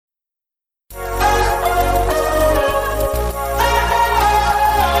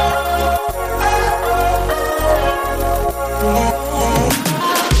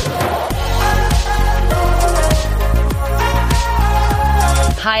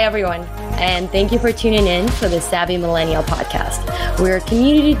Hi, everyone, and thank you for tuning in for the Savvy Millennial podcast. We're a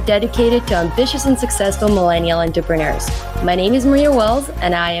community dedicated to ambitious and successful millennial entrepreneurs. My name is Maria Wells,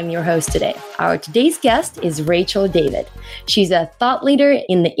 and I am your host today. Our today's guest is Rachel David. She's a thought leader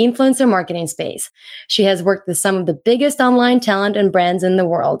in the influencer marketing space. She has worked with some of the biggest online talent and brands in the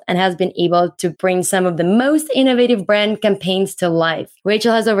world and has been able to bring some of the most innovative brand campaigns to life.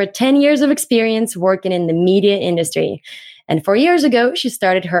 Rachel has over 10 years of experience working in the media industry. And 4 years ago, she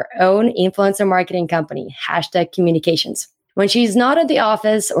started her own influencer marketing company, #Communications. When she's not at the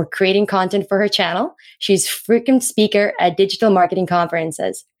office or creating content for her channel, she's a frequent speaker at digital marketing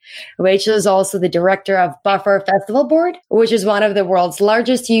conferences. Rachel is also the director of Buffer Festival Board, which is one of the world's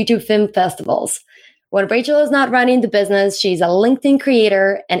largest YouTube film festivals. When Rachel is not running the business, she's a LinkedIn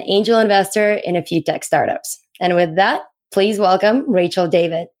creator and angel investor in a few tech startups. And with that, please welcome Rachel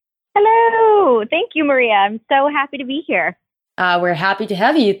David. Hello. Thank you, Maria. I'm so happy to be here. We're happy to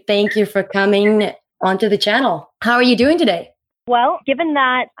have you. Thank you for coming onto the channel. How are you doing today? Well, given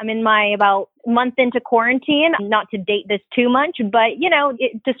that I'm in my about month into quarantine, not to date this too much, but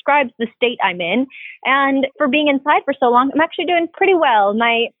it describes the state I'm in. And for being inside for so long, I'm actually doing pretty well.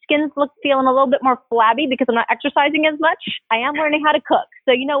 My skin's feeling a little bit more flabby because I'm not exercising as much. I am learning how to cook.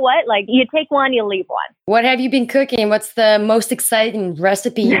 So you know what? Like, you take one, you leave one. What have you been cooking? What's the most exciting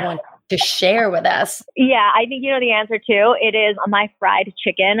recipe you want to share with us? Yeah, I think you know the answer too. It is my fried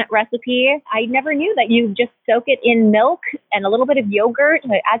chicken recipe. I never knew that you just soak it in milk and a little bit of yogurt,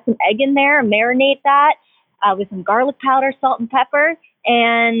 add some egg in there, marinate that with some garlic powder, salt and pepper,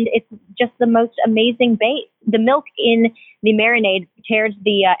 and it's just the most amazing base. The milk in the marinade tears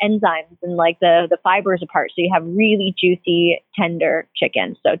the enzymes and the fibers apart, so you have really juicy, tender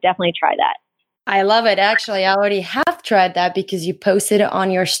chicken. So definitely try that. I love it. Actually, I already have tried that because you posted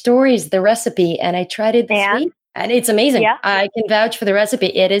on your stories the recipe, and I tried it this week, and it's amazing. Yeah. I can vouch for the recipe.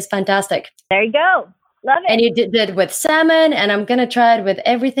 It is fantastic. There you go. Love it. And you did it with salmon, and I'm going to try it with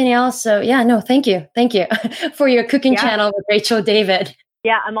everything else. So yeah, no, thank you. Thank you for your cooking channel with Rachel David.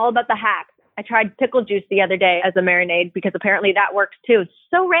 Yeah, I'm all about the hacks. I tried pickle juice the other day as a marinade because apparently that works too. It's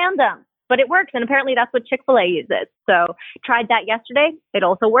so random, but it works. And apparently that's what Chick-fil-A uses. So tried that yesterday. It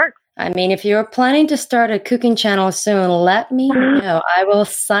also works. I mean, if you're planning to start a cooking channel soon, let me know. I will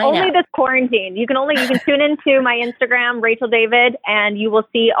sign up. Only this quarantine. You can tune into my Instagram, Rachel David, and you will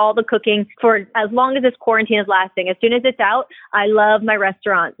see all the cooking for as long as this quarantine is lasting. As soon as it's out, I love my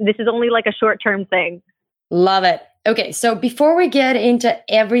restaurant. This is only like a short-term thing. Love it. Okay, so before we get into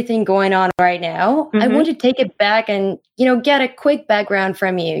everything going on right now, I want to take it back and, get a quick background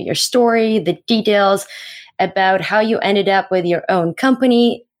from you, your story, the details about how you ended up with your own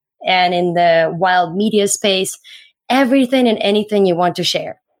company and in the wild media space, everything and anything you want to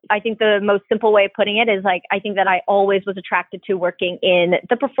share. I think the most simple way of putting it is I think that I always was attracted to working in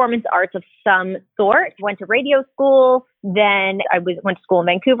the performance arts of some sort. Went to radio school. Then I went to school in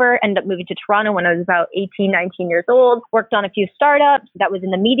Vancouver, ended up moving to Toronto when I was about 18, 19 years old, worked on a few startups that was in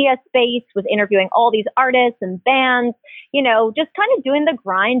the media space, was interviewing all these artists and bands, just kind of doing the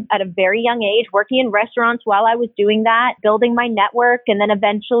grind at a very young age, working in restaurants while I was doing that, building my network. And then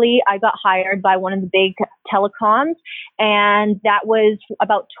eventually I got hired by one of the big telecoms. And that was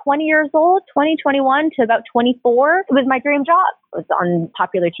about 20 years old, 2021 to about 24. It was my dream job. I was on a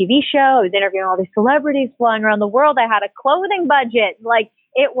popular TV show. I was interviewing all these celebrities flying around the world. I had a clothing budget.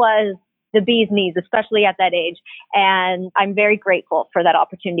 It was the bee's knees, especially at that age. And I'm very grateful for that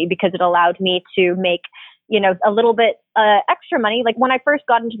opportunity because it allowed me to make, a little bit extra money. Like when I first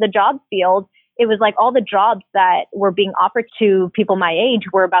got into the job field, it was like all the jobs that were being offered to people my age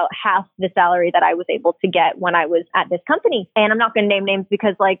were about half the salary that I was able to get when I was at this company. And I'm not going to name names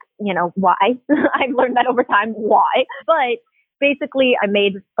because why? I've learned that over time, why. But basically, I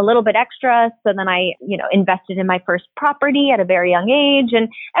made a little bit extra. So then I, invested in my first property at a very young age and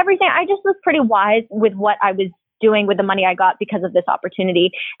everything. I just was pretty wise with what I was doing with the money I got because of this opportunity.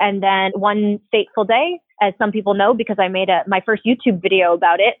 And then one fateful day, as some people know, because I made my first YouTube video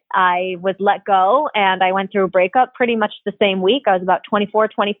about it, I was let go and I went through a breakup pretty much the same week. I was about 24,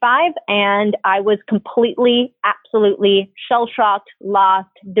 25, and I was completely, absolutely shell-shocked, lost,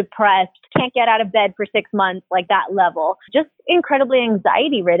 depressed, can't get out of bed for 6 months, like that level. Just incredibly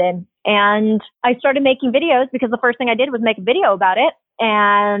anxiety-ridden. And I started making videos because the first thing I did was make a video about it.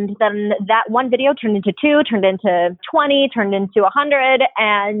 And then that one video turned into 2, turned into 20, turned into 100.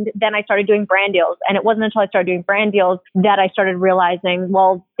 And then I started doing brand deals. And it wasn't until I started doing brand deals that I started realizing,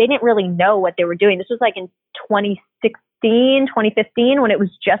 well, they didn't really know what they were doing. This was like in 2016, 2015, when it was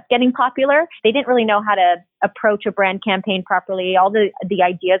just getting popular. They didn't really know how to approach a brand campaign properly. All the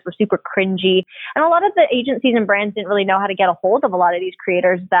ideas were super cringy. And a lot of the agencies and brands didn't really know how to get a hold of a lot of these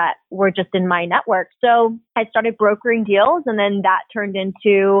creators that were just in my network. So I started brokering deals, and then that turned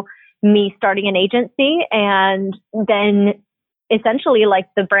into me starting an agency. And then essentially, like,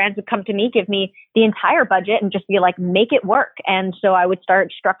 the brands would come to me, give me the entire budget and just be like, make it work. And so I would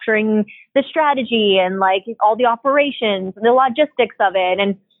start structuring the strategy and like all the operations, the logistics of it.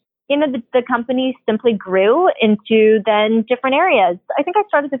 And, you know, the company simply grew into then different areas. I think I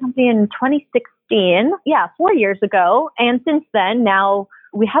started the company in 2016. Yeah, 4 years ago. And since then, now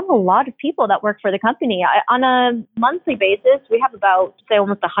we have a lot of people that work for the company. On a monthly basis, we have about, say,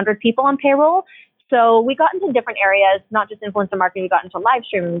 almost 100 people on payroll. So we got into different areas, not just influencer marketing. We got into live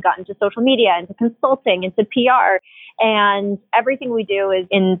streaming, we got into social media, into consulting, into PR, and everything we do is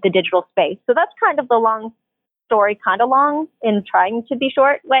in the digital space. So that's kind of the long story, kind of long in trying to be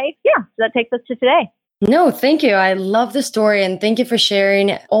short way. Yeah, so that takes us to today. No, thank you. I love the story, and thank you for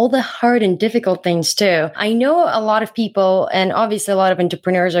sharing all the hard and difficult things too. I know a lot of people, and obviously a lot of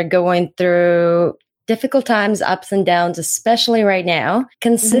entrepreneurs are going through difficult times, ups and downs, especially right now,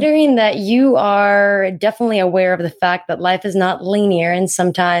 considering that you are definitely aware of the fact that life is not linear and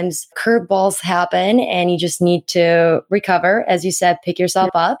sometimes curveballs happen and you just need to recover. As you said, pick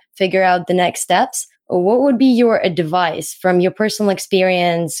yourself up, figure out the next steps. What would be your advice from your personal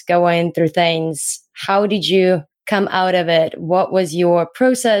experience going through things? How did you come out of it? What was your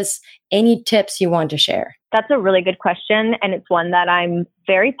process? Any tips you want to share? That's a really good question. And it's one that I'm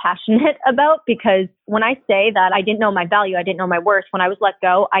very passionate about, because when I say that I didn't know my value, I didn't know my worth, when I was let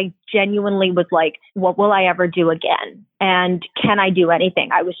go, I genuinely was like, what will I ever do again? And can I do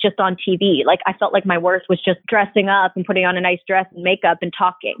anything? I was just on TV. Like, I felt like my worth was just dressing up and putting on a nice dress and makeup and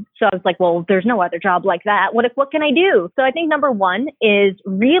talking. So I was like, well, there's no other job like that. What can I do? So I think number one is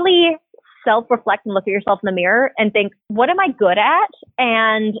really self-reflect and look at yourself in the mirror and think, what am I good at?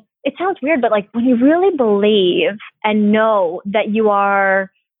 And it sounds weird, but like, when you really believe and know that you are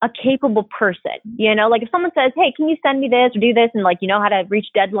a capable person, you know, like if someone says, hey, can you send me this or do this? And like, you know how to reach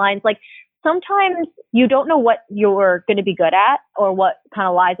deadlines. Like, sometimes you don't know what you're going to be good at or what kind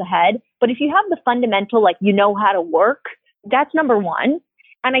of lies ahead. But if you have the fundamental, like, you know how to work, that's number one.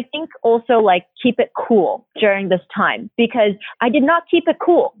 And I think also, like, keep it cool during this time, because I did not keep it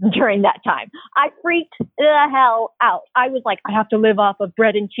cool during that time. I freaked the hell out. I was like, I have to live off of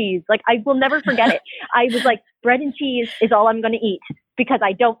bread and cheese. Like, I will never forget it. I was like, bread and cheese is all I'm going to eat, because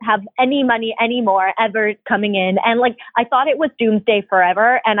I don't have any money anymore ever coming in. And like, I thought it was doomsday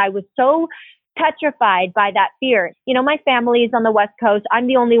forever. And I was so petrified by that fear. You know, my family is on the West Coast. I'm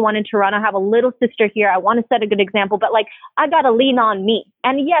the only one in Toronto. I have a little sister here. I want to set a good example, but like, I got to lean on me.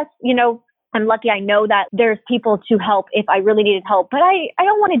 And yes, you know, I'm lucky. I know that there's people to help if I really needed help, but I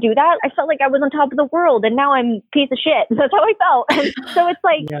don't want to do that. I felt like I was on top of the world and now I'm a piece of shit. That's how I felt. And so it's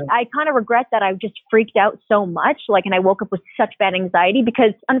like, yeah. I kind of regret that I just freaked out so much. Like, and I woke up with such bad anxiety,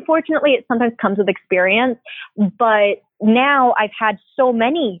 because unfortunately it sometimes comes with experience. But now I've had so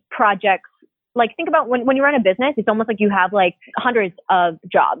many projects. Like, think about when you run a business, it's almost like you have like hundreds of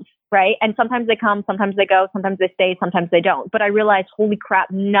jobs, right? And sometimes they come, sometimes they go, sometimes they stay, sometimes they don't. But I realized, holy crap,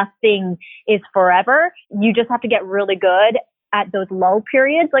 nothing is forever. You just have to get really good at those lull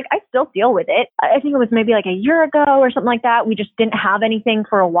periods. Like, I still deal with it. I think it was maybe like a year ago or something like that. We just didn't have anything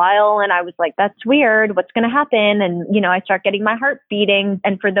for a while. And I was like, that's weird. What's going to happen? And, you know, I start getting my heart beating.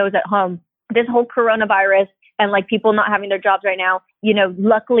 And for those at home, this whole coronavirus and like people not having their jobs right now, you know,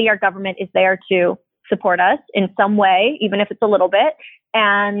 luckily our government is there to support us in some way, even if it's a little bit,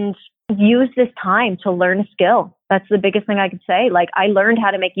 and use this time to learn a skill. That's the biggest thing I could say. Like, I learned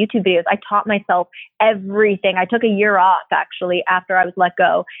how to make YouTube videos. I taught myself everything. I took a year off actually after I was let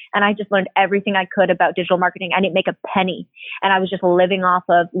go, and I just learned everything I could about digital marketing. I didn't make a penny, and I was just living off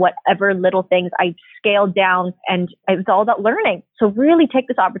of whatever little things I scaled down, and it was all about learning. So really take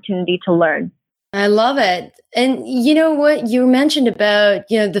this opportunity to learn. I love it. And you know what you mentioned about,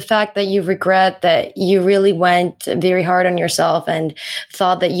 you know, the fact that you regret that you really went very hard on yourself and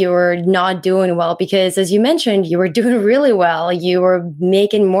thought that you were not doing well, because as you mentioned, you were doing really well. You were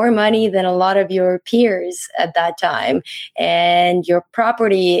making more money than a lot of your peers at that time, and your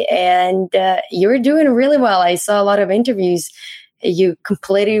property, and you were doing really well. I saw a lot of interviews you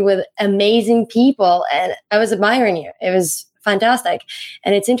completed with amazing people, and I was admiring you. It was fantastic.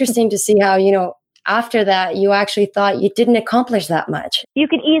 And it's interesting to see how, you know, after that, you actually thought you didn't accomplish that much. You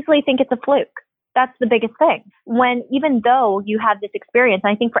could easily think it's a fluke. That's the biggest thing. When, even though you have this experience,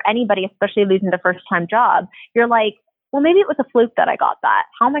 I think for anybody, especially losing the first time job, you're like, well, maybe it was a fluke that I got that.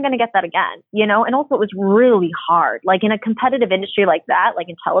 How am I going to get that again? You know, and also it was really hard. Like in a competitive industry like that, like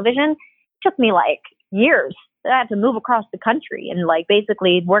in television, it took me like years. I had to move across the country and like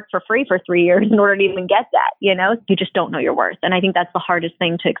basically work for free for 3 years in order to even get that, you know, you just don't know your worth. And I think that's the hardest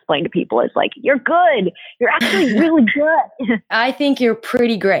thing to explain to people is like, you're good. You're actually really good. I think you're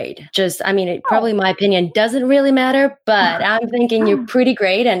pretty great. Just, I mean, probably my opinion doesn't really matter, but I'm thinking you're pretty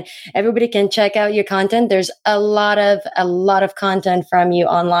great and everybody can check out your content. There's a lot of content from you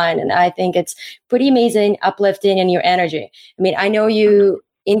online. And I think it's pretty amazing, uplifting and your energy. I mean, I know you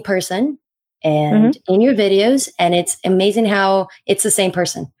in person and in your videos, and it's amazing how it's the same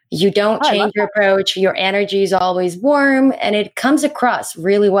person. You don't change your approach. Your energy is always warm and it comes across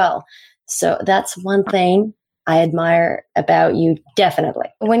really well. So that's one thing I admire about you, definitely.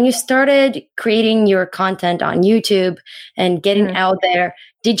 When you started creating your content on YouTube and getting out there,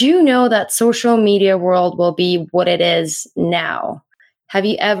 did you know that social media world will be what it is now? Have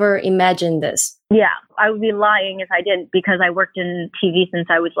you ever imagined this? Yeah, I would be lying if I didn't, because I worked in TV since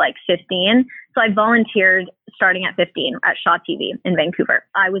I was like 15. So I volunteered starting at 15 at Shaw TV in Vancouver.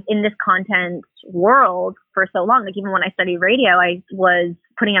 I was in this content world for so long. Like even when I studied radio, I was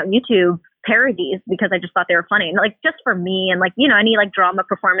putting out YouTube parodies because I just thought they were funny. And like just for me and like, you know, any like drama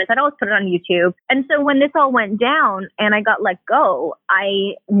performance, I'd always put it on YouTube. And so when this all went down and I got let go,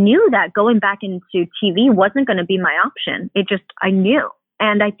 I knew that going back into TV wasn't going to be my option. I knew.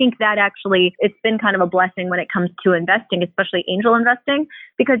 And I think that actually it's been kind of a blessing when it comes to investing, especially angel investing,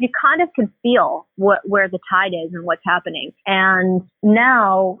 because you kind of can feel where the tide is and what's happening. And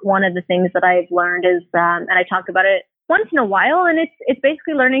now one of the things that I've learned is, and I talk about it once in a while, and it's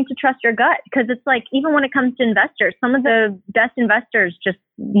basically learning to trust your gut, because it's like, even when it comes to investors, some of the best investors just,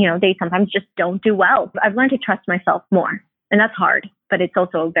 you know, they sometimes just don't do well. I've learned to trust myself more, and that's hard, but it's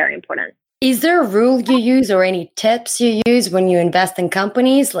also very important. Is there a rule you use or any tips you use when you invest in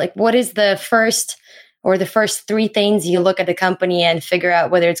companies? Like what is the first 3 things you look at the company and figure out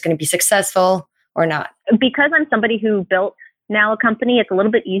whether it's going to be successful or not? Because I'm somebody who built now a company, it's a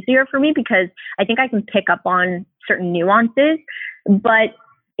little bit easier for me because I think I can pick up on certain nuances, but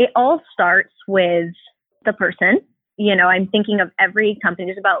it all starts with the person. You know, I'm thinking of every company.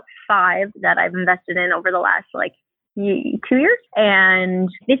 There's about 5 that I've invested in over the last 2 years. And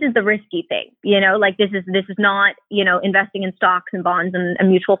this is the risky thing, you know, like this is not, you know, investing in stocks and bonds and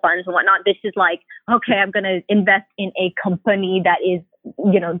mutual funds and whatnot. This is like, okay, I'm going to invest in a company that is,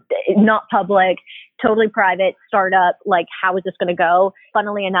 you know, not public, totally private, startup. Like, how is this going to go?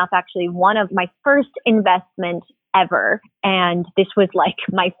 Funnily enough, actually, one of my first investments ever. And this was like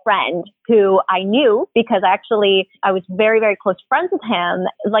my friend who I knew because I was very, very close friends with him,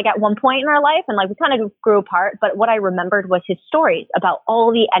 like at one point in our life. And like we kind of grew apart. But what I remembered was his stories about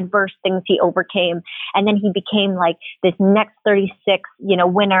all the adverse things he overcame. And then he became like this Next 36, you know,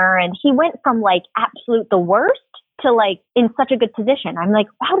 winner. And he went from like absolute the worst to like in such a good position. I'm like,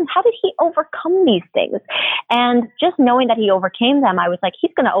 how did he overcome these things? And just knowing that he overcame them, I was like,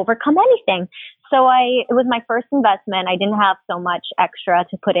 he's going to overcome anything. So it was my first investment. I didn't have so much extra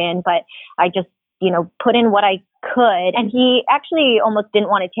to put in, but I just, you know, put in what I could. And he actually almost didn't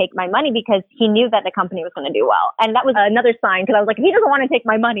want to take my money because he knew that the company was going to do well. And that was another sign, because I was like, if he doesn't want to take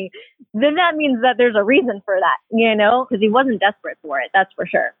my money, then that means that there's a reason for that, you know, because he wasn't desperate for it. That's for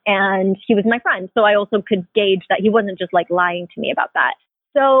sure. And he was my friend. So I also could gauge that he wasn't just like lying to me about that.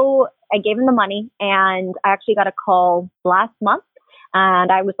 So I gave him the money, and I actually got a call last month.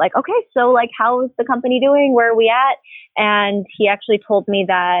 And I was like, okay, so like, how's the company doing? Where are we at? And he actually told me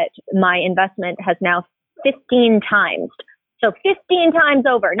that my investment has now 15 times. So 15 times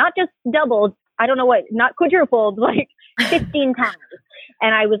over, not just doubled. I don't know what, not quadrupled, like 15 times.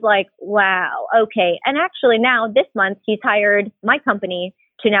 And I was like, wow, okay. And actually now this month, he's hired my company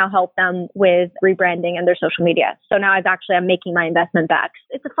to now help them with rebranding and their social media. So now I'm making my investment back.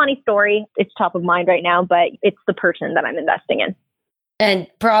 It's a funny story. It's top of mind right now, but it's the person that I'm investing in. And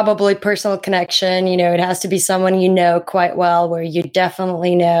probably personal connection, you know, it has to be someone you know quite well, where you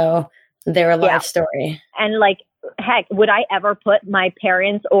definitely know their life story. And like, heck, would I ever put my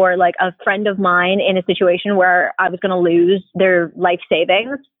parents or like a friend of mine in a situation where I was going to lose their life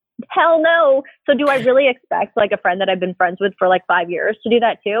savings? Hell no. So do I really expect like a friend that I've been friends with for like 5 years to do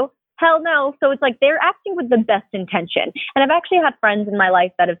that too? Hell no. So it's like they're acting with the best intention. And I've actually had friends in my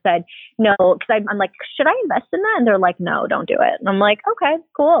life that have said no, because I'm like, should I invest in that? And they're like, no, don't do it. And I'm like, okay,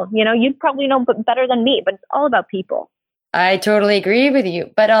 cool. You know, you'd probably know better than me, but it's all about people. I totally agree with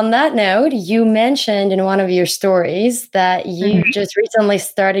you. But on that note, you mentioned in one of your stories that you just recently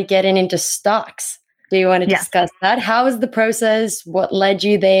started getting into stocks. Do you want to discuss that? How is the process? What led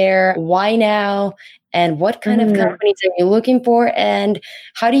you there? Why now? And what kind of companies are you looking for? And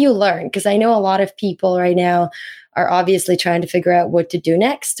how do you learn? Because I know a lot of people right now are obviously trying to figure out what to do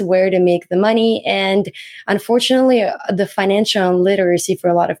next, where to make the money. And unfortunately, the financial literacy for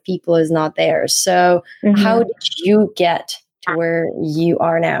a lot of people is not there. So how did you get to where you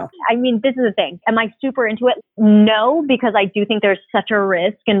are now? I mean, this is the thing. Am I super into it? No, because I do think there's such a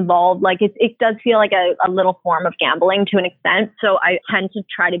risk involved. Like it does feel like a little form of gambling to an extent. So I tend to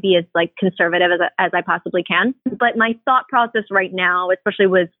try to be as like conservative as I possibly can. But my thought process right now, especially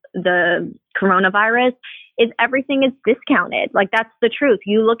with the coronavirus, is everything is discounted. Like that's the truth.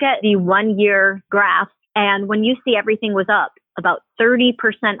 You look at the 1 year graph, and when you see everything was up about 30%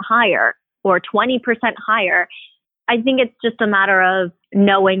 higher or 20% higher, I think it's just a matter of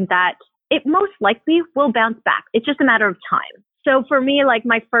knowing that it most likely will bounce back. It's just a matter of time. So for me, like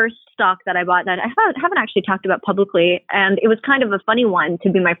my first stock that I bought that I haven't actually talked about publicly, and it was kind of a funny one to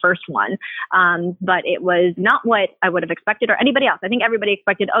be my first one. But it was not what I would have expected or anybody else. I think everybody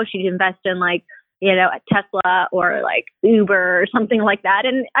expected, oh, she'd invest in like, you know, a Tesla or like Uber or something like that.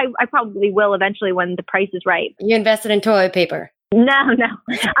 And I probably will eventually when the price is right. You invested in toilet paper. No.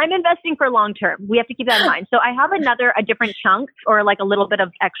 I'm investing for long term. We have to keep that in mind. So I have a different chunk or like a little bit of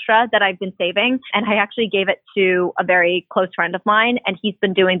extra that I've been saving. And I actually gave it to a very close friend of mine. And he's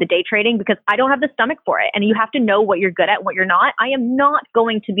been doing the day trading because I don't have the stomach for it. And you have to know what you're good at and what you're not. I am not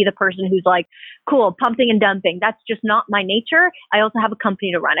going to be the person who's like, cool, pumping and dumping. That's just not my nature. I also have a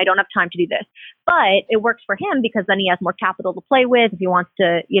company to run. I don't have time to do this. But it works for him because then he has more capital to play with. If he wants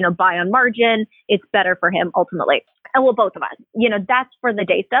to, you know, buy on margin, it's better for him ultimately. And well, both of us, you know, that's for the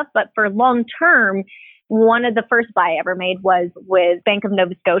day stuff. But for long term, one of the first buy I ever made was with Bank of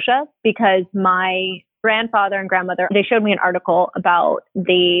Nova Scotia because my grandfather and grandmother, they showed me an article about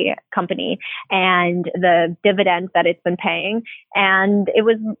the company and the dividends that it's been paying. And it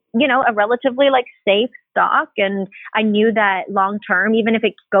was, you know, a relatively like safe stock. And I knew that long term, even if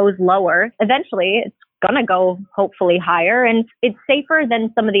it goes lower, eventually it's going to go hopefully higher. And it's safer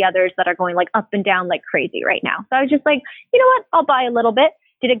than some of the others that are going like up and down like crazy right now. So I was just like, you know what? I'll buy a little bit.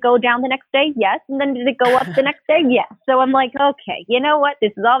 Did it go down the next day? Yes. And then did it go up the next day? Yes. So I'm like, okay, you know what? This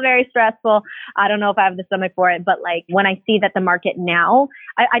is all very stressful. I don't know if I have the stomach for it. But like when I see that the market now,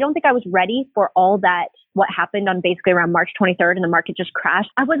 I don't think I was ready for all that, what happened on basically around March 23rd and the market just crashed.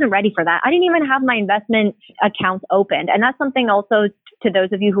 I wasn't ready for that. I didn't even have my investment accounts opened. And that's something also to those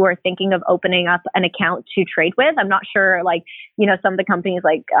of you who are thinking of opening up an account to trade with. I'm not sure, like, you know, some of the companies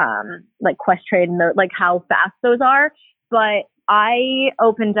like Questrade and like how fast those are, but I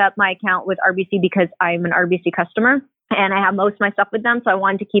opened up my account with RBC because I'm an RBC customer and I have most of my stuff with them. So I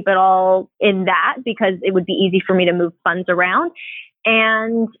wanted to keep it all in that because it would be easy for me to move funds around.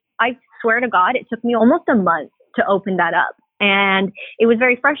 And I swear to God, it took me almost a month to open that up. And it was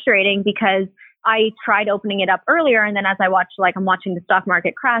very frustrating because I tried opening it up earlier. And then as I watched, like I'm watching the stock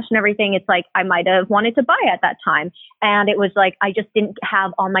market crash and everything, it's like I might have wanted to buy at that time. And it was like, I just didn't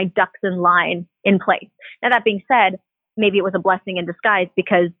have all my ducks in line in place. Now, that being said, maybe it was a blessing in disguise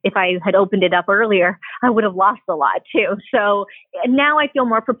because if I had opened it up earlier, I would have lost a lot too. So now I feel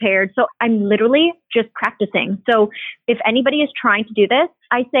more prepared. So I'm literally just practicing. So if anybody is trying to do this,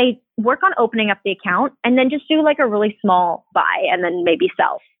 I say work on opening up the account and then just do like a really small buy and then maybe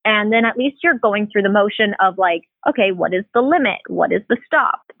sell. And then at least you're going through the motion of like, okay, what is the limit? What is the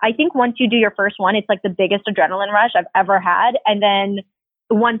stop? I think once you do your first one, it's like the biggest adrenaline rush I've ever had. And then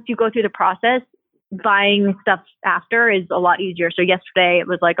once you go through the process, buying stuff after is a lot easier. So yesterday it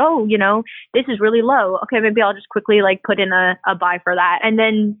was like, oh, you know, this is really low. Okay, maybe I'll just quickly like put in a buy for that. And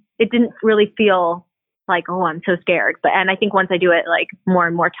then it didn't really feel like, oh, I'm so scared. And I think once I do it like more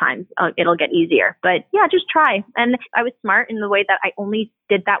and more times, it'll get easier. But yeah, just try. And I was smart in the way that I only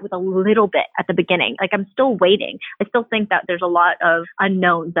did that with a little bit at the beginning. Like I'm still waiting. I still think that there's a lot of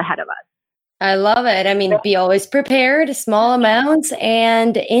unknowns ahead of us. I love it. I mean, be always prepared, small amounts,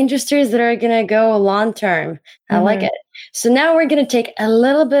 and industries that are going to go long term. I like it. So now we're going to take a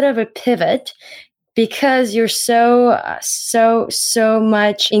little bit of a pivot because you're so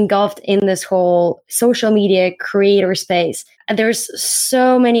much engulfed in this whole social media creator space. And there's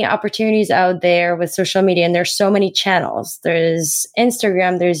so many opportunities out there with social media, and there's so many channels. There's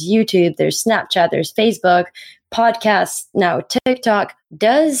Instagram, there's YouTube, there's Snapchat, there's Facebook, podcasts, now TikTok.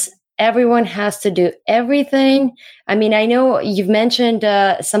 Does everyone has to do everything? I mean, I know you've mentioned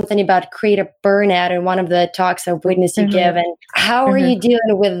something about creative burnout in one of the talks I've witnessed you give. And how are you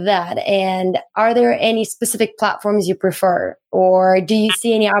dealing with that? And are there any specific platforms you prefer? Or do you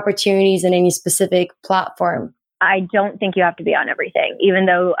see any opportunities in any specific platform? I don't think you have to be on everything, even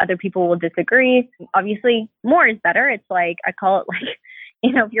though other people will disagree. Obviously, more is better. It's like, I call it like,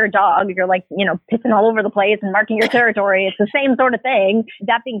 if you're a dog, you're like, pissing all over the place and marking your territory. It's the same sort of thing.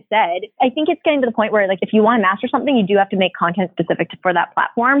 That being said, I think it's getting to the point where like, if you want to master something, you do have to make content specific for that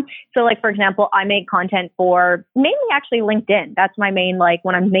platform. So like, for example, I make content for mainly actually LinkedIn. That's my main, like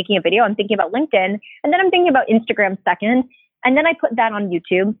when I'm making a video, I'm thinking about LinkedIn, and then I'm thinking about Instagram second. And then I put that on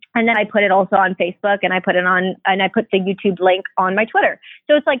YouTube, and then I put it also on Facebook, and I put the YouTube link on my Twitter.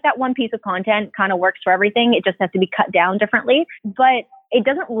 So it's like that one piece of content kind of works for everything. It just has to be cut down differently, but it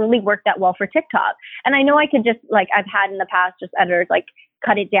doesn't really work that well for TikTok. And I know I could just like, I've had in the past just editors like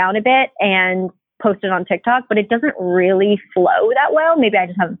cut it down a bit and post it on TikTok, but it doesn't really flow that well. Maybe I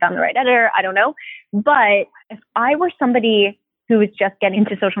just haven't found the right editor. I don't know. But if I were somebody who was just getting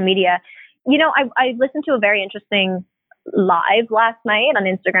into social media, I listened to a very interesting live last night on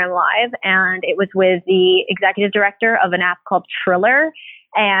Instagram Live, and it was with the executive director of an app called Triller.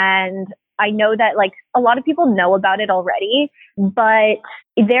 And I know that like a lot of people know about it already, but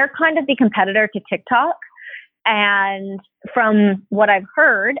they're kind of the competitor to TikTok. And from what I've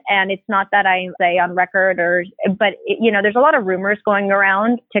heard, and it's not that I say on record but there's a lot of rumors going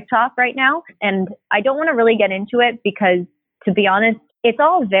around TikTok right now. And I don't want to really get into it because, to be honest, it's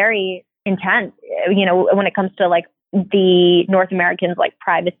all very intense, when it comes to like the North Americans, like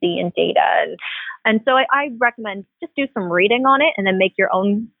privacy and data. And so I recommend just do some reading on it and then make your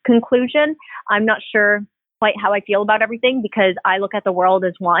own conclusion. I'm not sure quite how I feel about everything because I look at the world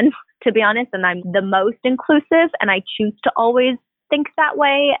as one, to be honest, and I'm the most inclusive, and I choose to always think that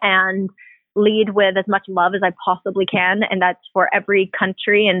way and lead with as much love as I possibly can. And that's for every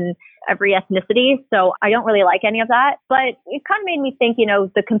country and every ethnicity. So I don't really like any of that, but it kind of made me think,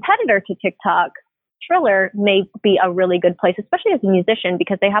 the competitor to TikTok, Triller, may be a really good place, especially as a musician,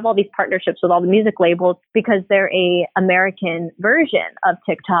 because they have all these partnerships with all the music labels because they're a American version of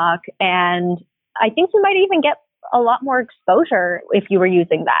TikTok. And I think you might even get a lot more exposure if you were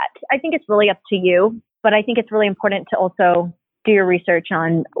using that. I think it's really up to you, but I think it's really important to also do your research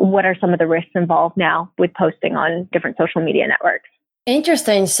on what are some of the risks involved now with posting on different social media networks.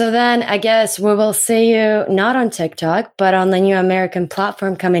 Interesting. So then I guess we will see you not on TikTok, but on the new American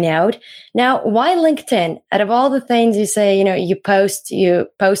platform coming out. Now, why LinkedIn? Out of all the things you say, you post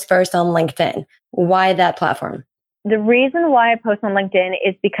first on LinkedIn. Why that platform? The reason why I post on LinkedIn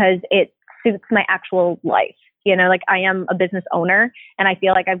is because it suits my actual life. Like I am a business owner, and I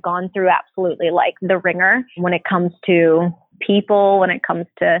feel like I've gone through absolutely like the ringer when it comes to people, when it comes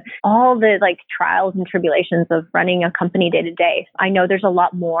to all the like trials and tribulations of running a company day to day. I know there's a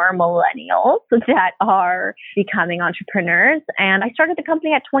lot more millennials that are becoming entrepreneurs. And I started the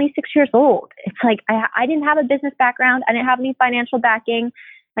company at 26 years old. It's like, I didn't have a business background. I didn't have any financial backing.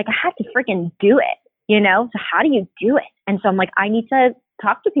 Like I had to freaking do it, So how do you do it? And so I'm like, I need to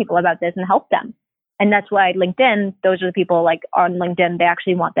talk to people about this and help them. And that's why LinkedIn, those are the people like on LinkedIn, they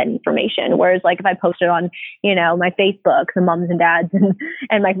actually want that information. Whereas like if I post it on, my Facebook, the moms and dads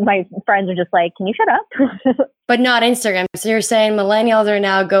and my friends are just like, can you shut up? But not Instagram. So you're saying millennials are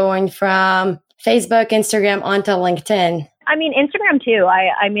now going from Facebook, Instagram onto LinkedIn. I mean, Instagram too.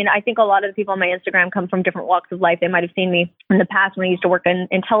 I think a lot of the people on my Instagram come from different walks of life. They might have seen me in the past when I used to work in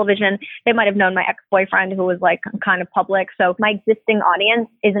television. They might have known my ex-boyfriend who was like kind of public. So my existing audience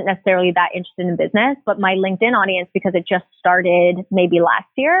isn't necessarily that interested in business, but my LinkedIn audience, because it just started maybe last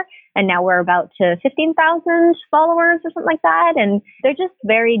year, and now we're about to 15,000 followers or something like that. And they're just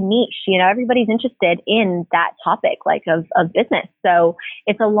very niche. Everybody's interested in that topic, like of business. So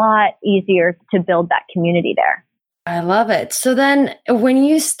it's a lot easier to build that community there. I love it. So then when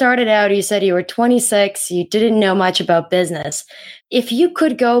you started out, you said you were 26, you didn't know much about business. If you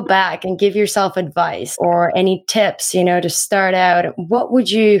could go back and give yourself advice or any tips, to start out, what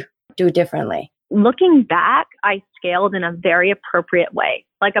would you do differently? Looking back, I scaled in a very appropriate way.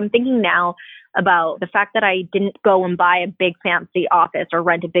 Like I'm thinking now about the fact that I didn't go and buy a big fancy office or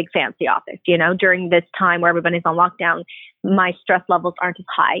rent a big fancy office, during this time where everybody's on lockdown, my stress levels aren't as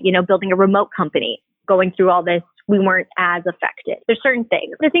high, building a remote company, going through all this, we weren't as affected. There's certain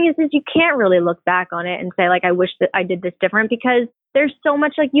things. The thing is you can't really look back on it and say like, I wish that I did this different because there's so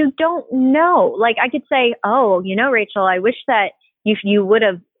much like you don't know. Like I could say, oh, Rachel, I wish that you would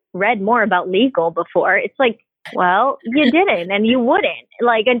have read more about legal before. It's like, well, you didn't and you wouldn't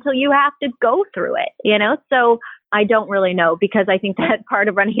like until you have to go through it, So I don't really know because I think that part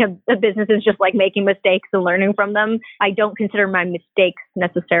of running a business is just like making mistakes and learning from them. I don't consider my mistakes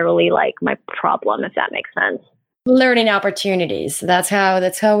necessarily like my problem, if that makes sense. Learning opportunities. That's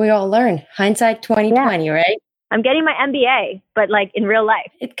how we all learn. Hindsight 2020, right? I'm getting my MBA, but like in real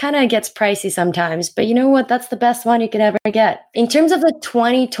life. It kind of gets pricey sometimes, but you know what? That's the best one you can ever get. In terms of the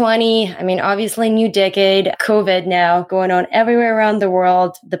 2020, I mean, obviously new decade, COVID now going on everywhere around the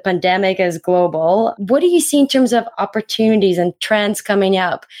world. The pandemic is global. What do you see in terms of opportunities and trends coming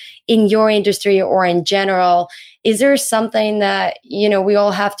up in your industry or in general? Is there something that, we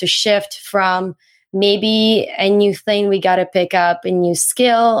all have to shift from, maybe a new thing we got to pick up, a new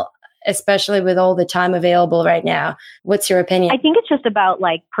skill, especially with all the time available right now? What's your opinion? I think it's just about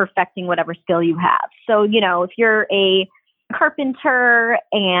like perfecting whatever skill you have. So, if you're a carpenter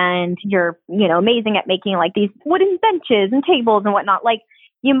and you're, amazing at making like these wooden benches and tables and whatnot, like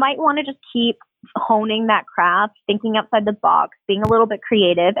you might want to just keep honing that craft, thinking outside the box, being a little bit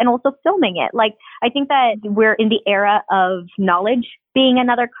creative, and also filming it. Like, I think that we're in the era of knowledge being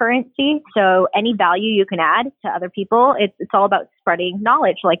another currency. So any value you can add to other people, it's all about spreading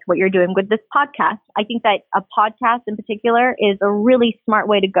knowledge, like what you're doing with this podcast. I think that a podcast in particular is a really smart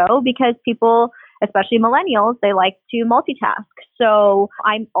way to go because people, especially millennials, they like to multitask. So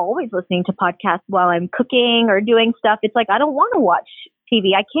I'm always listening to podcasts while I'm cooking or doing stuff. It's like, I don't want to watch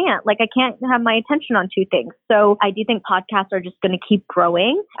TV. I can't have my attention on two things. So I do think podcasts are just going to keep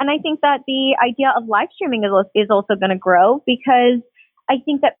growing. And I think that the idea of live streaming is also going to grow because I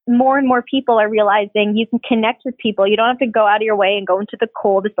think that more and more people are realizing you can connect with people. You don't have to go out of your way and go into the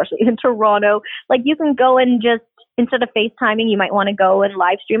cold, especially in Toronto. Like you can go and just, instead of FaceTiming, you might want to go and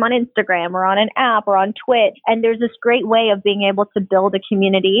live stream on Instagram or on an app or on Twitch. And there's this great way of being able to build a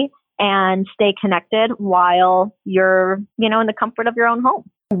community and stay connected while you're, in the comfort of your own home.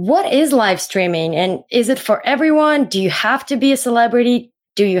 What is live streaming, and is it for everyone? Do you have to be a celebrity?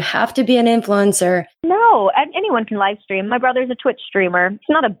 Do you have to be an influencer? No, anyone can live stream. My brother's a Twitch streamer. He's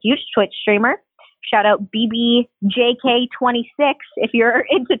not a huge Twitch streamer. Shout out BBJK26 if you're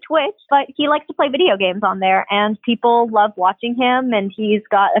into Twitch, but he likes to play video games on there and people love watching him, and he's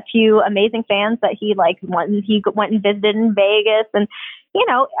got a few amazing fans that he went and visited in Vegas. And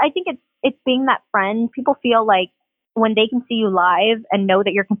I think it's being that friend. People feel like when they can see you live and know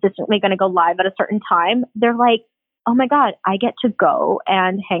that you're consistently going to go live at a certain time, they're like, oh my God, I get to go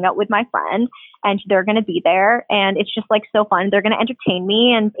and hang out with my friend and they're going to be there. And it's just like so fun. They're going to entertain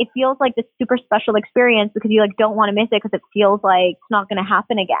me. And it feels like this super special experience because you don't want to miss it because it feels like it's not going to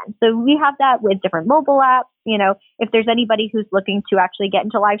happen again. So we have that with different mobile apps. If there's anybody who's looking to actually get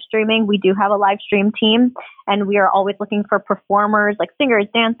into live streaming, we do have a live stream team and we are always looking for performers like singers,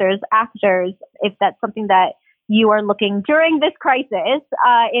 dancers, actors. If that's something that you are looking during this crisis,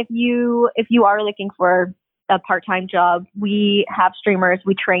 if you are looking for a part-time job, we have streamers,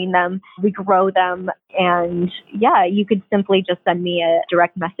 we train them, we grow them. And yeah, you could simply just send me a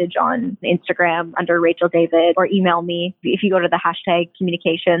direct message on Instagram under Rachel David or email me. If you go to the hashtag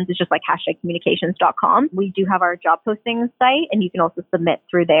communications, it's just like #communications.com. We do have our job posting site and you can also submit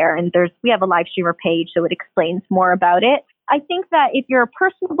through there. And we have a live streamer page, so it explains more about it. I think that if you're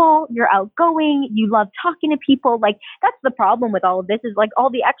personable, you're outgoing, you love talking to people, like that's the problem with all of this is like all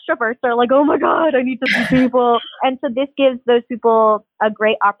the extroverts are like, oh my God, I need to see people. And so this gives those people a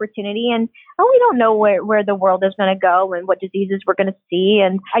great opportunity. And we don't know where the world is going to go and what diseases we're going to see.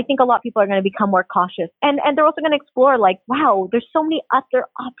 And I think a lot of people are going to become more cautious. And they're also going to explore like, wow, there's so many other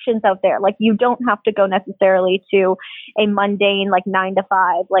options out there. Like you don't have to go necessarily to a mundane like 9 to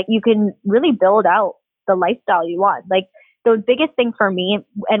 5. Like you can really build out the lifestyle you want. Like the biggest thing for me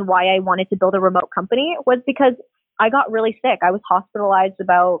and why I wanted to build a remote company was because I got really sick. I was hospitalized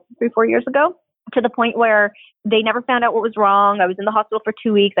about 3-4 years ago to the point where they never found out what was wrong. I was in the hospital for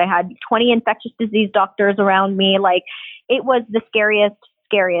 2 weeks. I had 20 infectious disease doctors around me. Like it was the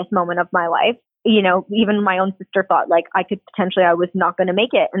scariest moment of my life. Even my own sister thought like I was not going to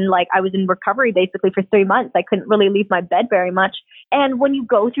make it. And like I was in recovery basically for 3 months. I couldn't really leave my bed very much. And when you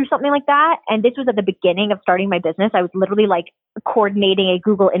go through something like that, and this was at the beginning of starting my business, I was literally like coordinating a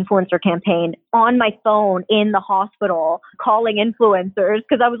Google influencer campaign on my phone in the hospital, calling influencers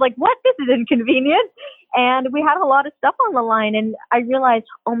because I was like, what? This is inconvenient. And we had a lot of stuff on the line. And I realized,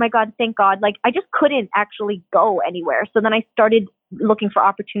 oh my God, thank God. Like I just couldn't actually go anywhere. So then I started looking for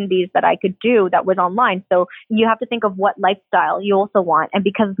opportunities that I could do that was online. So you have to think of what lifestyle you also want. And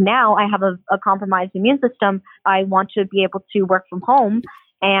because now I have a compromised immune system, I want to be able to work from home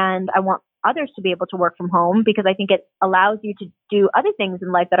and I want others to be able to work from home because I think it allows you to do other things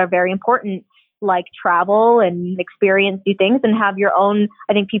in life that are very important, like travel and experience new things and have your own.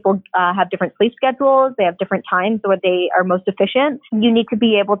 I think people have different sleep schedules. They have different times where they are most efficient. You need to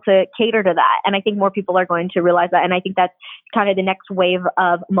be able to cater to that. And I think more people are going to realize that. And I think that's kind of the next wave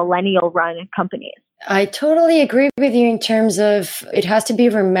of millennial run companies. I totally agree with you in terms of it has to be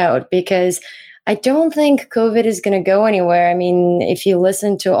remote because I don't think COVID is going to go anywhere. I mean, if you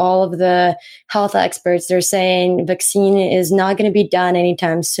listen to all of the health experts, they're saying vaccine is not going to be done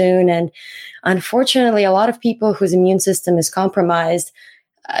anytime soon. And unfortunately, a lot of people whose immune system is compromised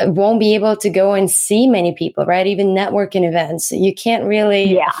won't be able to go and see many people, right? Even networking events. You can't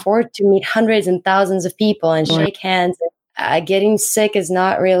really afford to meet hundreds and thousands of people and shake hands. Getting sick is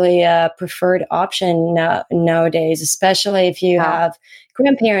not really a preferred option nowadays, especially if you have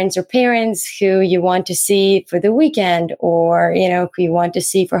grandparents or parents who you want to see for the weekend or, who you want to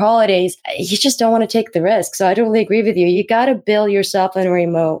see for holidays. You just don't want to take the risk. So I totally agree with you. You got to build yourself in a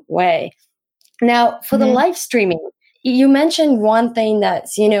remote way. Now, for the live streaming, you mentioned one thing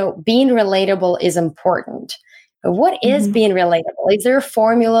that's, being relatable is important. But what is being relatable? Is there a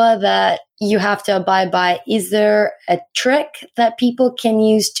formula that you have to abide by? Is there a trick that people can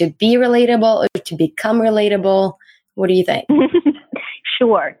use to be relatable or to become relatable? What do you think?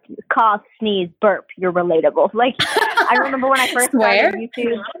 Sure. Cough, sneeze, burp, you're relatable. Like, I remember when I first started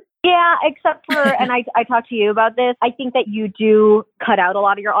YouTube. Yeah, except for, and I talked to you about this, I think that you do cut out a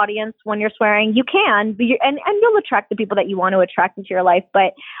lot of your audience when you're swearing. You can, but and you'll attract the people that you want to attract into your life.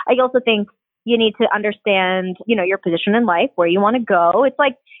 But I also think you need to understand, your position in life, where you want to go. It's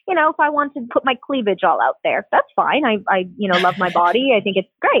like, if I want to put my cleavage all out there, that's fine. I love my body. I think it's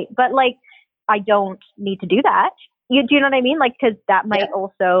great. But like, I don't need to do that. Do you know what I mean? Like, because that might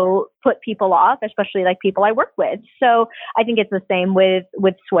also put people off, especially like people I work with. So I think it's the same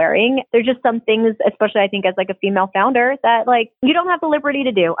with swearing. There's just some things, especially I think as like a female founder, that like you don't have the liberty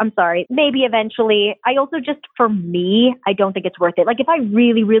to do. I'm sorry. Maybe eventually. I also just, for me, I don't think it's worth it. Like if I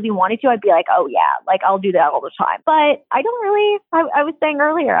really, really wanted to, I'd be like, oh yeah, like I'll do that all the time. But I don't really, I was saying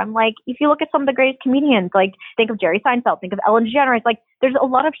earlier, I'm like, if you look at some of the greatest comedians, like think of Jerry Seinfeld, think of Ellen DeGeneres, like there's a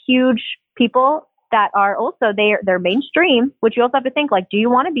lot of huge people that are also, they're mainstream, which you also have to think like, do you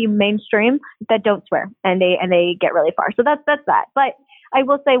want to be mainstream that don't swear and they get really far? So that's that. But I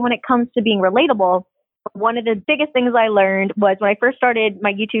will say when it comes to being relatable, one of the biggest things I learned was when I first started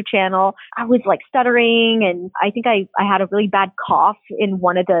my YouTube channel, I was like stuttering and I think I had a really bad cough in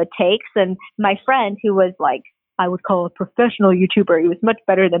one of the takes. And my friend who was like, I would call a professional YouTuber. He was much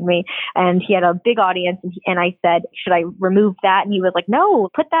better than me. And he had a big audience. And I said, should I remove that? And he was like, no,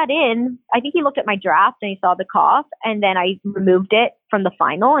 put that in. I think he looked at my draft and he saw the cough. And then I removed it from the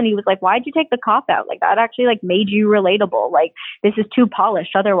final. And he was like, why'd you take the cough out? Like that actually like made you relatable. Like this is too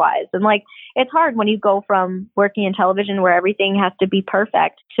polished otherwise. And like, it's hard when you go from working in television where everything has to be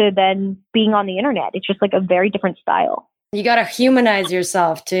perfect to then being on the internet. It's just like a very different style. You got to humanize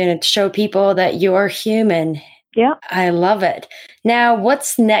yourself to show people that you're human. Yeah. I love it. Now,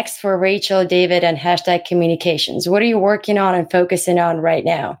 what's next for Rachel David and Hashtag Communications? What are you working on and focusing on right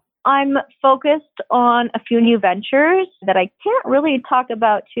now? I'm focused on a few new ventures that I can't really talk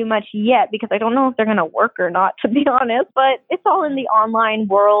about too much yet because I don't know if they're going to work or not, to be honest, but it's all in the online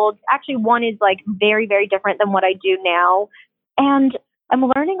world. Actually, one is like very, very different than what I do now. And I'm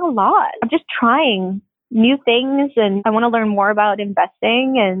learning a lot. I'm just trying new things and I want to learn more about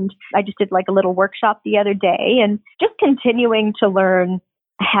investing. And I just did like a little workshop the other day and just continuing to learn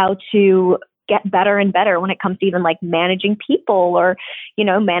how to get better and better when it comes to even like managing people or,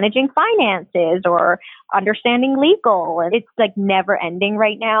 managing finances or understanding legal. And it's like never ending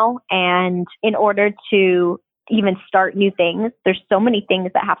right now. And in order to even start new things, there's so many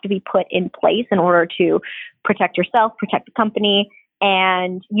things that have to be put in place in order to protect yourself, protect the company.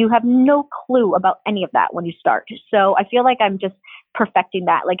 And you have no clue about any of that when you start. So I feel like I'm just perfecting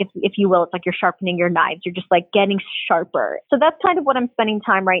that. Like if you will, it's like you're sharpening your knives. You're just like getting sharper. So that's kind of what I'm spending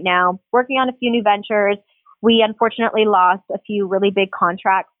time right now, working on a few new ventures. We unfortunately lost a few really big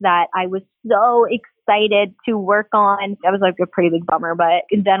contracts that I was so excited to work on. That was like a pretty big bummer. But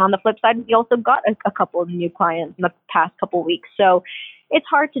then on the flip side, we also got a couple of new clients in the past couple of weeks. So it's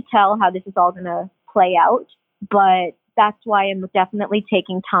hard to tell how this is all going to play out. But that's why I'm definitely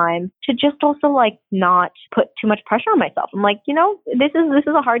taking time to just also like not put too much pressure on myself. I'm like, this is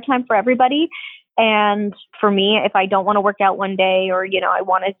a hard time for everybody. And for me, if I don't want to work out one day or, I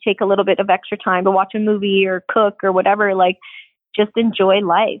want to take a little bit of extra time to watch a movie or cook or whatever, like just enjoy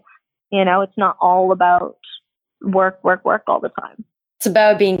life. It's not all about work all the time. It's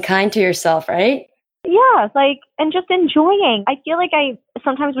about being kind to yourself, right? Yeah, and just enjoying. I feel like I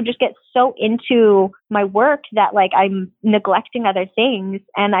sometimes would just get so into my work that like I'm neglecting other things.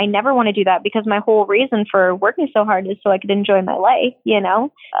 And I never want to do that because my whole reason for working so hard is so I could enjoy my life,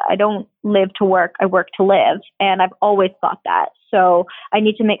 I don't live to work, I work to live. And I've always thought that. So I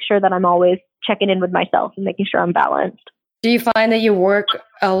need to make sure that I'm always checking in with myself and making sure I'm balanced. Do you find that you work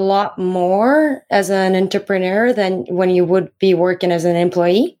a lot more as an entrepreneur than when you would be working as an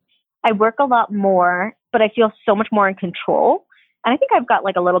employee? I work a lot more, but I feel so much more in control. And I think I've got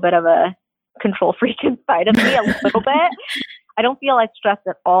like a little bit of a control freak inside of me, a little bit. I don't feel as stressed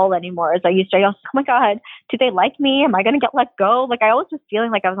at all anymore as I used to. I was, oh my God, do they like me? Am I going to get let go? Like, I always was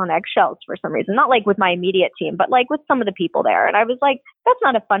feeling like I was on eggshells for some reason, not like with my immediate team, but like with some of the people there. And I was like, that's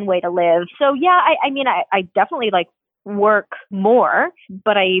not a fun way to live. So yeah, I mean, I definitely like work more,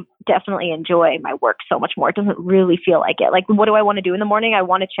 but I definitely enjoy my work so much more. It doesn't really feel like it. Like, what do I want to do in the morning? I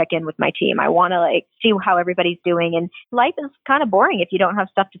want to check in with my team. I want to like see how everybody's doing. And life is kind of boring if you don't have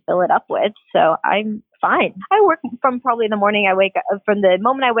stuff to fill it up with. So I'm fine. I work from probably the morning I wake up, from the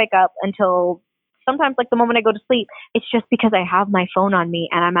moment I wake up until sometimes like the moment I go to sleep. It's just because I have my phone on me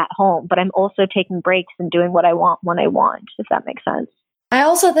and I'm at home, but I'm also taking breaks and doing what I want when I want, if that makes sense. I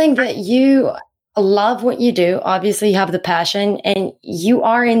also think that you love what you do. Obviously, you have the passion and you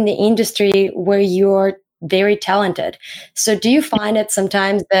are in the industry where you're very talented. So do you find it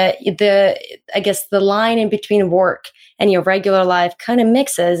sometimes that the line in between work and your regular life kind of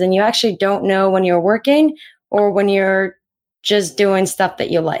mixes and you actually don't know when you're working or when you're just doing stuff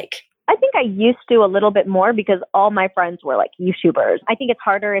that you like? I think I used to a little bit more because all my friends were like YouTubers. I think it's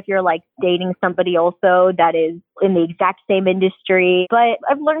harder if you're like dating somebody also that is in the exact same industry. But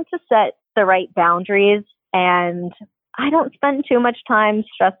I've learned to set the right boundaries and I don't spend too much time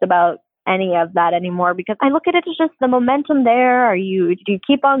stressed about any of that anymore because I look at it as just the momentum there. Do you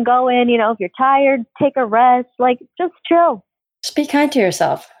keep on going? You know, if you're tired, take a rest, like just chill. Just be kind to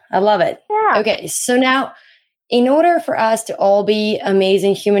yourself. I love it. Yeah. Okay. So now, in order for us to all be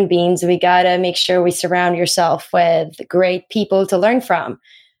amazing human beings, we got to make sure we surround yourself with great people to learn from.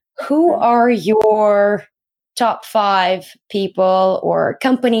 Who are your top 5 people or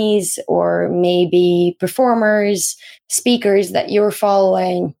companies or maybe performers, speakers that you're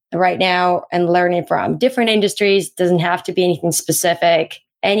following right now and learning from? Different industries, doesn't have to be anything specific.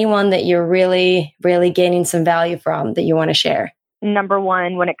 Anyone that you're really, really gaining some value from that you want to share? Number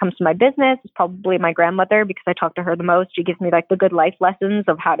one, when it comes to my business, is probably my grandmother because I talk to her the most. She gives me like the good life lessons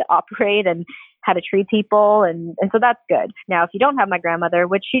of how to operate and how to treat people. And so that's good. Now, if you don't have my grandmother,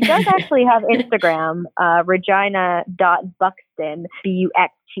 which she does actually have Instagram, Regina.Buxton, Buxton.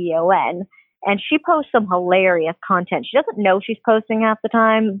 And she posts some hilarious content. She doesn't know she's posting half the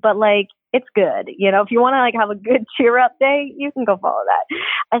time, but like, it's good. You know, if you want to like have a good cheer up day, you can go follow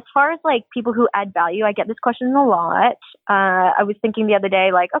that. As far as like people who add value, I get this question a lot. I was thinking the other day,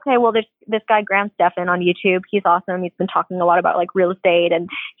 like, okay, well, there's this guy, Graham Stephan on YouTube. He's awesome. He's been talking a lot about like real estate and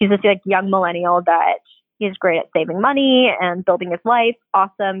he's this like young millennial that he's great at saving money and building his life.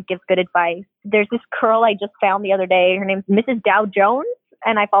 Awesome. Gives good advice. There's this girl I just found the other day. Her name's Mrs. Dow Jones.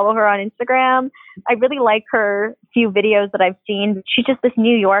 And I follow her on Instagram. I really like her few videos that I've seen. She's just this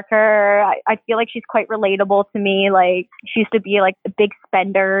New Yorker. I feel like she's quite relatable to me. Like she used to be like a big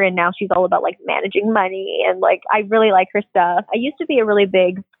spender and now she's all about like managing money. And like, I really like her stuff. I used to be a really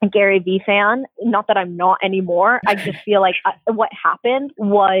big Gary Vee fan. Not that I'm not anymore. I just feel like what happened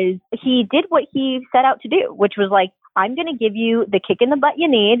was he did what he set out to do, which was like, I'm going to give you the kick in the butt you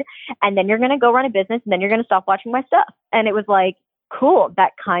need. And then you're going to go run a business and then you're going to stop watching my stuff. And it was like, cool,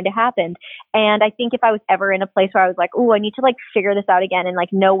 that kind of happened. And I think if I was ever in a place where I was like, oh, I need to like figure this out again and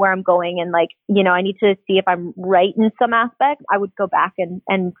like know where I'm going and like, you know, I need to see if I'm right in some aspects, I would go back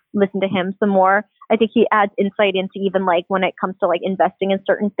and listen to him some more. I think he adds insight into even like when it comes to like investing in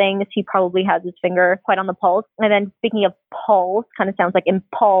certain things, he probably has his finger quite on the pulse. And then speaking of pulse, kind of sounds like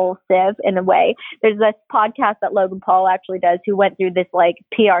impulsive in a way. There's this podcast that Logan Paul actually does who went through this like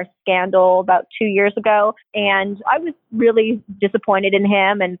PR scandal about 2 years ago. And I was really disappointed in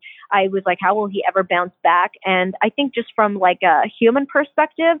him. And I was like, how will he ever bounce back? And I think just from like a human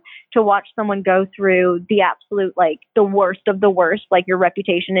perspective, to watch someone go through the absolute, like the worst of the worst, like your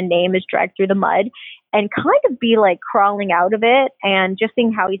reputation and name is dragged through the mud and kind of be like crawling out of it and just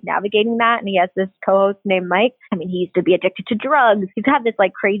seeing how he's navigating that. And he has this co-host named Mike. I mean, he used to be addicted to drugs. He's had this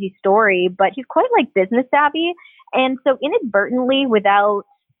like crazy story, but he's quite like business savvy. And so inadvertently, without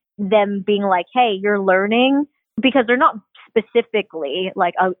them being like, hey, you're learning, because they're not specifically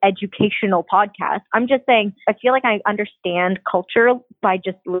like an educational podcast. I'm just saying, I feel like I understand culture by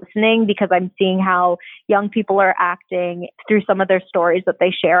just listening because I'm seeing how young people are acting through some of their stories that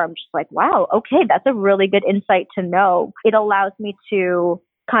they share. I'm just like, wow, okay, that's a really good insight to know. It allows me to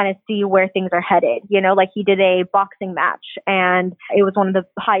kind of see where things are headed. You know, like he did a boxing match and it was one of the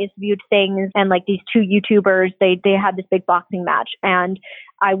highest viewed things. And like these two YouTubers, they had this big boxing match. And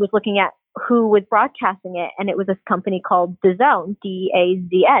I was looking at who was broadcasting it, and it was this company called DAZN,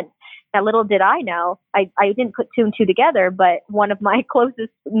 DAZN. Now, little did I know, I didn't put two and two together, but one of my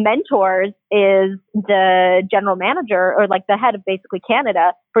closest mentors is the general manager or like the head of basically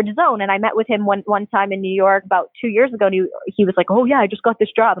Canada for DAZN. And I met with him one time in New York about 2 years ago. And he was like, oh yeah, I just got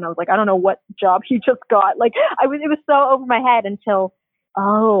this job. And I was like, I don't know what job you just got. Like it was so over my head until,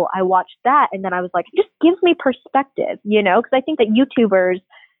 I watched that. And then I was like, it just gives me perspective, because I think that YouTubers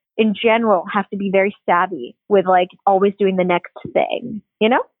in general have to be very savvy with like always doing the next thing,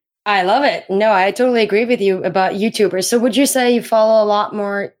 I love it. No, I totally agree with you about YouTubers. So would you say you follow a lot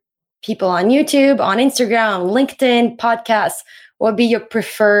more people on YouTube, on Instagram, LinkedIn, podcasts? What would be your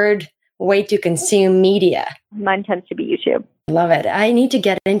preferred way to consume media? Mine tends to be YouTube. Love it. I need to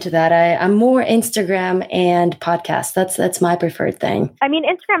get into that. I'm more Instagram and podcasts. That's my preferred thing. I mean,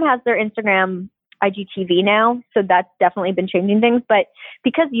 Instagram has their Instagram IGTV now, so that's definitely been changing things. But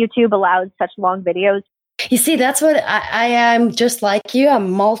because YouTube allows such long videos, you see, that's what I am just like you. I'm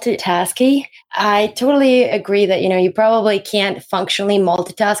multitasking. I totally agree that, you probably can't functionally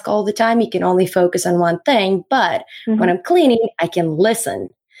multitask all the time. You can only focus on one thing. But when I'm cleaning, I can listen.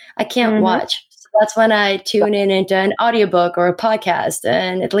 I can't watch. So that's when I tune into an audiobook or a podcast.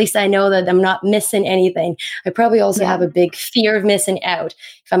 And at least I know that I'm not missing anything. I probably also have a big fear of missing out.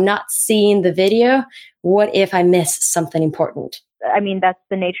 If I'm not seeing the video, what if I miss something important? I mean, that's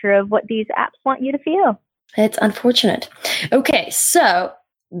the nature of what these apps want you to feel. It's unfortunate. Okay, so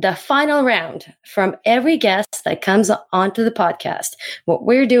the final round from every guest that comes onto the podcast, what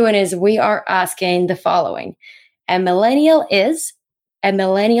we're doing is we are asking the following. A millennial is, a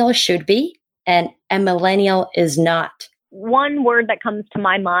millennial should be, and a millennial is not. One word that comes to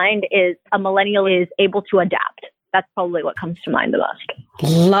my mind is a millennial is able to adapt. That's probably what comes to mind the most.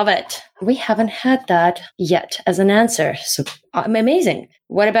 Love it. We haven't had that yet as an answer. So amazing.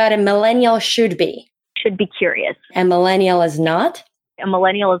 What about a millennial should be? Should be curious. A millennial is not? A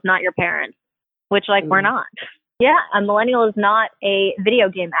millennial is not your parents, which we're not. Yeah, a millennial is not a video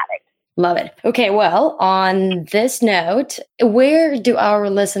game addict. Love it. Okay, well, on this note, where do our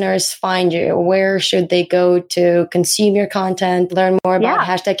listeners find you? Where should they go to consume your content, learn more about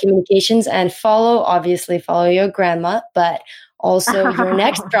Hashtag Communications, and follow your grandma, but also your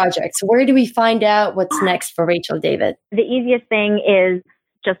next projects? Where do we find out what's next for Rachel David? The easiest thing is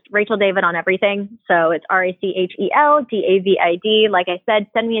just Rachel David on everything. So it's RachelDavid. Like I said,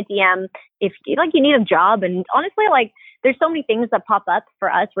 send me a DM if you need a job. And honestly, there's so many things that pop up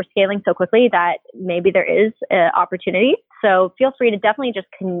for us. We're scaling so quickly that maybe there is an opportunity. So feel free to definitely just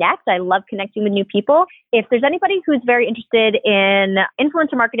connect. I love connecting with new people. If there's anybody who's very interested in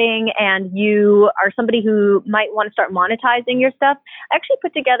influencer marketing and you are somebody who might want to start monetizing your stuff, I actually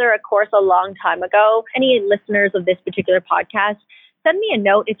put together a course a long time ago. Any listeners of this particular podcast, send me a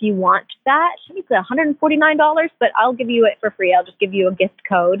note if you want that. It's $149, but I'll give you it for free. I'll just give you a gift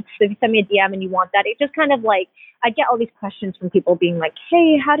code. So if you send me a DM and you want that, it's just kind of I get all these questions from people being like,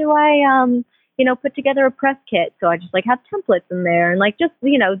 hey, how do I, put together a press kit? So I just have templates in there and the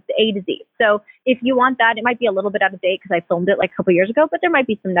A to Z. So if you want that, it might be a little bit out of date because I filmed it a couple years ago, but there might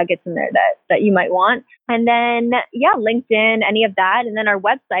be some nuggets in there that you might want. And then, LinkedIn, any of that. And then our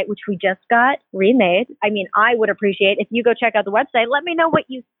website, which we just got remade. I mean, I would appreciate if you go check out the website. Let me know what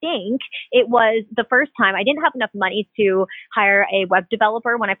you think. It was the first time I didn't have enough money to hire a web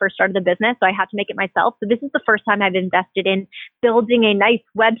developer when I first started the business. So I had to make it myself. So this is the first time I've invested in building a nice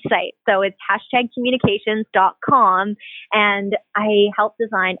website. So it's hashtagcommunications.com. And I help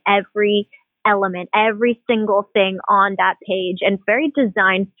design every element, every single thing on that page, and very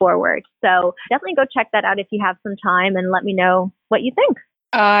design forward. So definitely go check that out if you have some time and let me know what you think.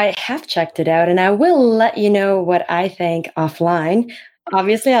 I have checked it out and I will let you know what I think offline.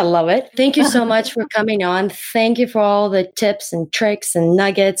 Obviously, I love it. Thank you so much for coming on. Thank you for all the tips and tricks and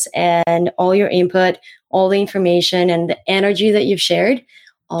nuggets and all your input, all the information and the energy that you've shared.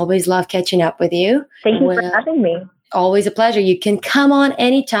 Always love catching up with you. Thank you for having me. Always a pleasure. You can come on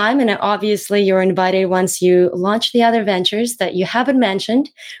anytime. And obviously you're invited once you launch the other ventures that you haven't mentioned.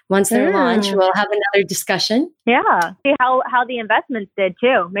 Once they're launched, we'll have another discussion. Yeah. See how the investments did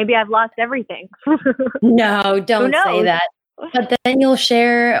too. Maybe I've lost everything. No, don't say that. But then you'll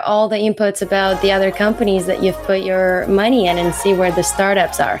share all the inputs about the other companies that you've put your money in and see where the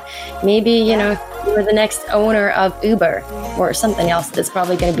startups are. Maybe, you're the next owner of Uber or something else that's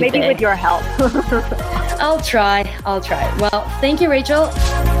probably going to be big. With your help. I'll try. Well, thank you, Rachel.